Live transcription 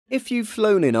If you've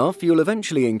flown enough, you'll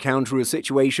eventually encounter a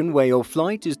situation where your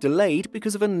flight is delayed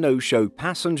because of a no-show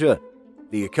passenger.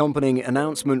 The accompanying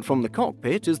announcement from the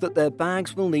cockpit is that their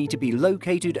bags will need to be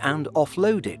located and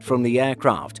offloaded from the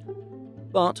aircraft.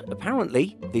 But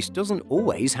apparently, this doesn't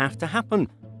always have to happen,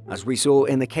 as we saw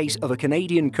in the case of a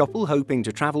Canadian couple hoping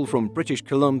to travel from British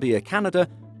Columbia, Canada,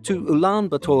 to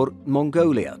Ulaanbaatar,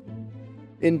 Mongolia.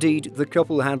 Indeed, the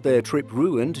couple had their trip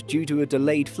ruined due to a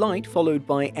delayed flight followed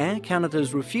by Air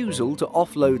Canada's refusal to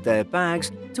offload their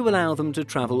bags to allow them to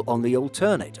travel on the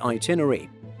alternate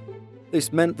itinerary.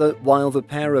 This meant that while the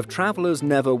pair of travellers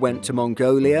never went to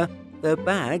Mongolia, their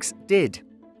bags did.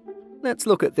 Let's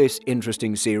look at this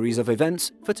interesting series of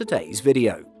events for today's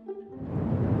video.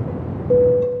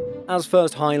 As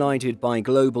first highlighted by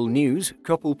Global News,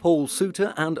 couple Paul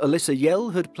Suter and Alyssa Yell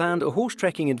had planned a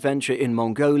horse-trekking adventure in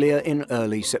Mongolia in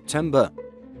early September.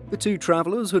 The two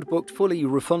travellers had booked fully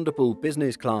refundable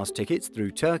business-class tickets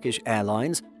through Turkish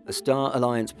Airlines, a Star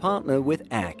Alliance partner with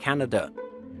Air Canada.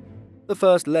 The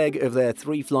first leg of their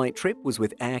three-flight trip was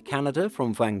with Air Canada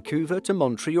from Vancouver to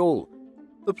Montreal.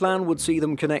 The plan would see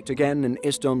them connect again in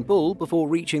Istanbul before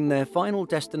reaching their final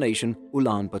destination,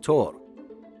 Ulaanbaatar.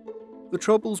 The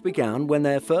troubles began when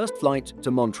their first flight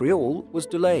to Montreal was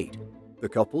delayed. The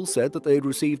couple said that they had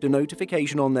received a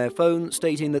notification on their phone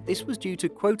stating that this was due to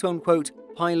quote-unquote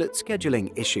pilot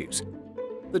scheduling issues.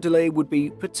 The delay would be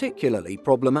particularly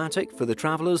problematic for the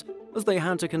travellers as they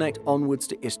had to connect onwards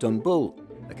to Istanbul,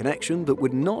 a connection that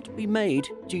would not be made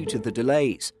due to the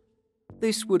delays.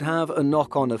 This would have a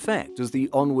knock-on effect as the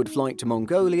onward flight to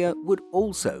Mongolia would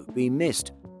also be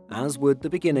missed, as would the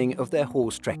beginning of their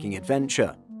horse-trekking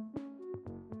adventure.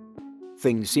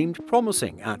 Things seemed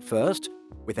promising at first.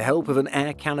 With the help of an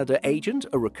Air Canada agent,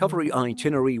 a recovery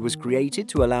itinerary was created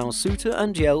to allow Suter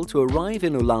and Yell to arrive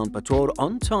in Ulaanbaatar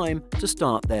on time to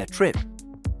start their trip.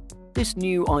 This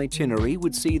new itinerary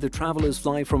would see the travellers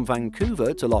fly from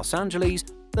Vancouver to Los Angeles,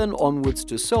 then onwards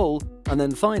to Seoul, and then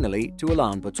finally to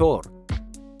Ulaanbaatar.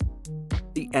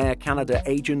 The Air Canada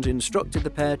agent instructed the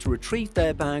pair to retrieve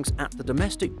their bags at the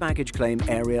domestic baggage claim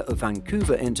area of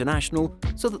Vancouver International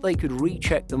so that they could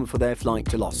recheck them for their flight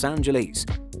to Los Angeles.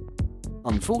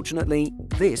 Unfortunately,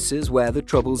 this is where the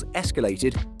troubles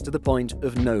escalated to the point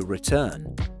of no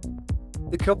return.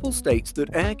 The couple states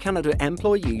that Air Canada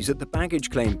employees at the baggage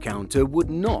claim counter would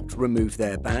not remove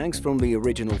their bags from the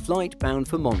original flight bound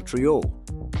for Montreal.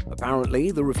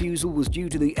 Apparently, the refusal was due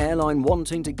to the airline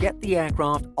wanting to get the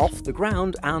aircraft off the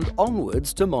ground and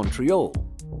onwards to Montreal.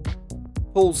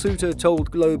 Paul Suter told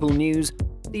Global News,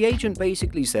 "The agent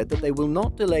basically said that they will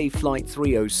not delay Flight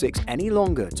 306 any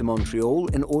longer to Montreal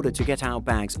in order to get our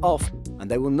bags off, and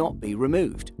they will not be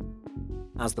removed."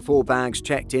 As the 4 bags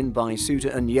checked in by Suter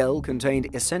and Yell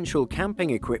contained essential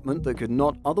camping equipment that could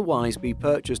not otherwise be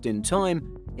purchased in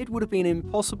time, it would have been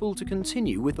impossible to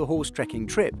continue with the horse-trekking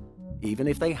trip, even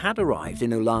if they had arrived in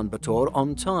Ulaanbaatar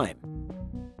on time.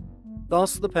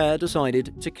 Thus, the pair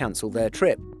decided to cancel their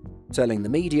trip, telling the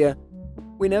media,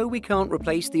 "We know we can't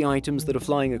replace the items that are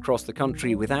flying across the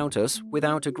country without us,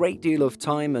 without a great deal of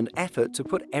time and effort to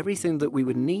put everything that we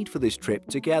would need for this trip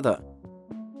together."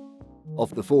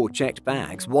 Of the 4 checked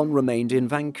bags, 1 remained in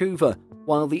Vancouver,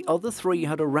 while the other 3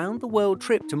 had a round-the-world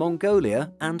trip to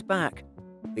Mongolia and back.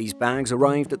 These bags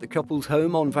arrived at the couple's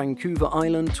home on Vancouver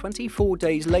Island 24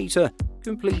 days later,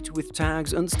 complete with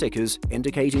tags and stickers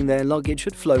indicating their luggage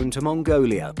had flown to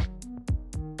Mongolia.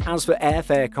 As for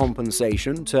airfare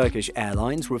compensation, Turkish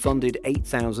Airlines refunded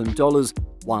 $8,000,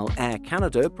 while Air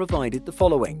Canada provided the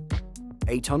following: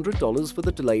 $800 for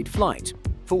the delayed flight,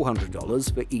 $400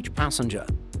 for each passenger,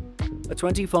 a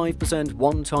 25%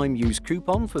 one-time use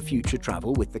coupon for future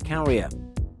travel with the carrier,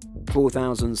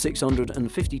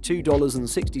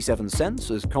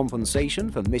 $4,652.67 as compensation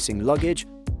for missing luggage,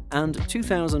 and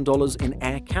 $2,000 in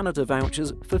Air Canada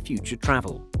vouchers for future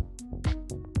travel.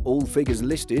 All figures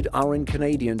listed are in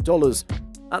Canadian dollars.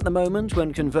 At the moment,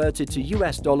 when converted to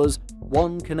US dollars,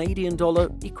 $1 Canadian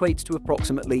equates to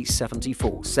approximately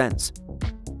 74 cents.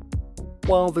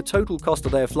 While the total cost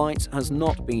of their flights has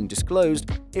not been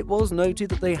disclosed, it was noted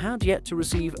that they had yet to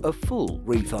receive a full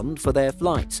refund for their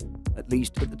flights, at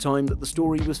least at the time that the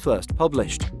story was first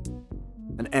published.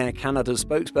 An Air Canada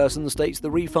spokesperson states the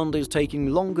refund is taking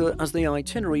longer as the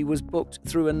itinerary was booked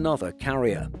through another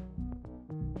carrier.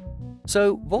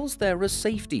 So, was there a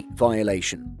safety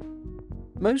violation?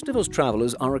 Most of us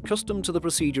travellers are accustomed to the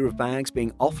procedure of bags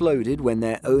being offloaded when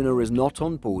their owner is not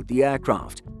on board the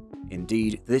aircraft.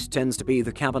 Indeed, this tends to be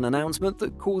the cabin announcement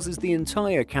that causes the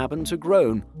entire cabin to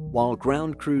groan while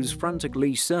ground crews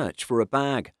frantically search for a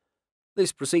bag.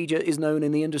 This procedure is known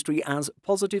in the industry as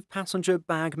positive passenger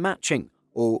bag matching,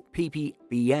 or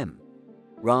PPBM.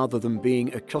 Rather than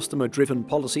being a customer-driven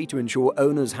policy to ensure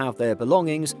owners have their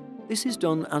belongings, this is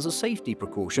done as a safety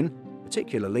precaution,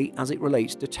 particularly as it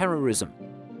relates to terrorism.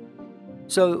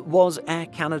 So, was Air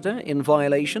Canada in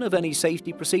violation of any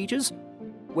safety procedures?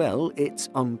 Well, it's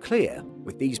unclear,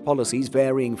 with these policies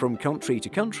varying from country to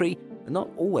country and not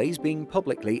always being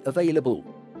publicly available.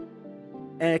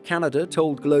 Air Canada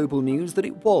told Global News that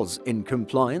it was in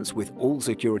compliance with all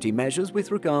security measures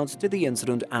with regards to the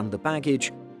incident and the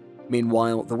baggage.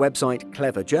 Meanwhile, the website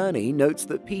Clever Journey notes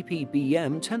that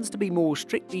PPBM tends to be more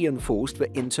strictly enforced for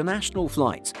international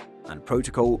flights, and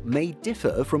protocol may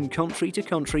differ from country to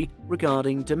country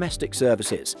regarding domestic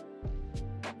services.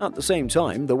 At the same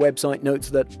time, the website notes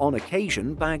that on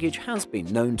occasion baggage has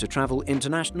been known to travel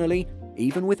internationally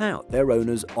even without their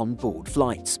owners on board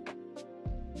flights.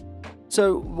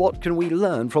 So what can we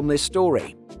learn from this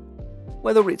story?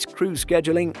 Whether it's crew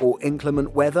scheduling or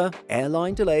inclement weather,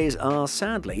 airline delays are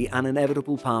sadly an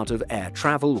inevitable part of air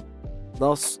travel.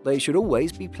 Thus, they should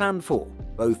always be planned for,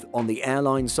 both on the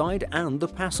airline side and the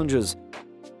passengers.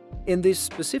 In this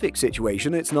specific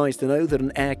situation, it's nice to know that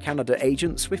an Air Canada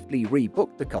agent swiftly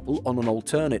rebooked the couple on an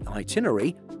alternate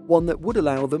itinerary, one that would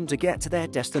allow them to get to their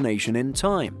destination in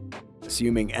time.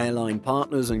 Assuming airline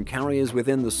partners and carriers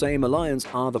within the same alliance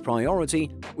are the priority,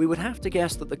 we would have to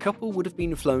guess that the couple would have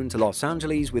been flown to Los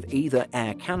Angeles with either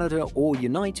Air Canada or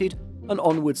United, and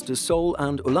onwards to Seoul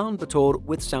and Ulaanbaatar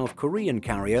with South Korean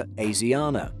carrier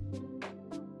Asiana.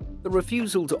 The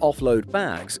refusal to offload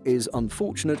bags is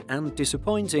unfortunate and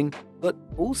disappointing, but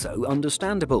also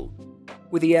understandable.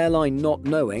 With the airline not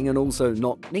knowing and also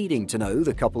not needing to know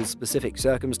the couple's specific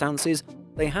circumstances,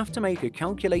 they have to make a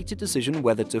calculated decision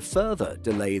whether to further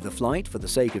delay the flight for the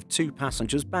sake of 2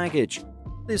 passengers' baggage.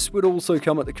 This would also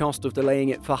come at the cost of delaying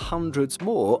it for hundreds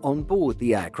more on board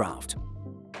the aircraft.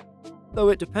 Though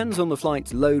it depends on the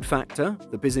flight's load factor,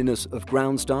 the busyness of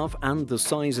ground staff and the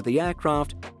size of the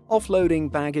aircraft, offloading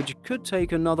baggage could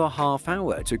take another half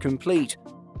hour to complete.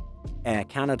 Air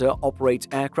Canada operates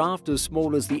aircraft as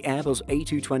small as the Airbus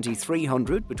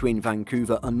A220-300 between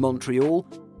Vancouver and Montreal,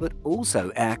 but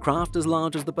also aircraft as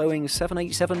large as the Boeing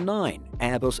 787-9,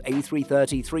 Airbus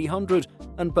A330-300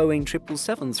 and Boeing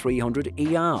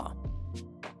 777-300ER.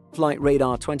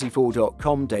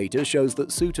 FlightRadar24.com data shows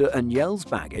that Suter and Yell's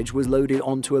baggage was loaded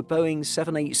onto a Boeing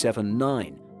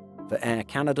 787-9. For Air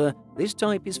Canada, this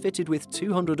type is fitted with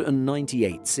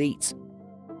 298 seats.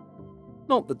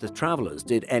 Not that the travellers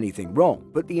did anything wrong,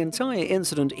 but the entire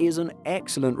incident is an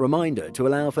excellent reminder to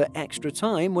allow for extra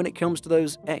time when it comes to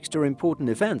those extra important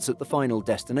events at the final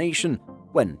destination,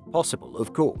 when possible,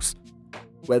 of course.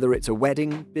 Whether it's a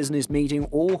wedding, business meeting,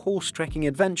 or horse-trekking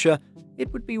adventure,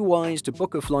 it would be wise to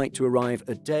book a flight to arrive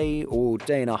a day or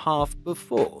day and a half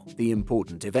before the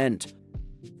important event.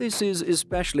 This is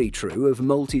especially true of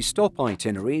multi-stop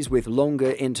itineraries with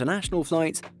longer international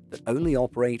flights that only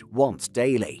operate once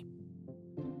daily.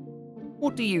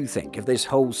 What do you think of this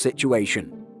whole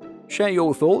situation? Share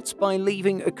your thoughts by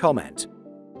leaving a comment.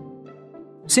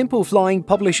 Simple Flying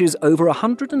publishes over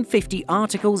 150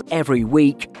 articles every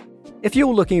week. If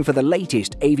you're looking for the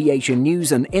latest aviation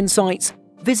news and insights,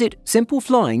 visit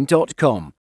simpleflying.com.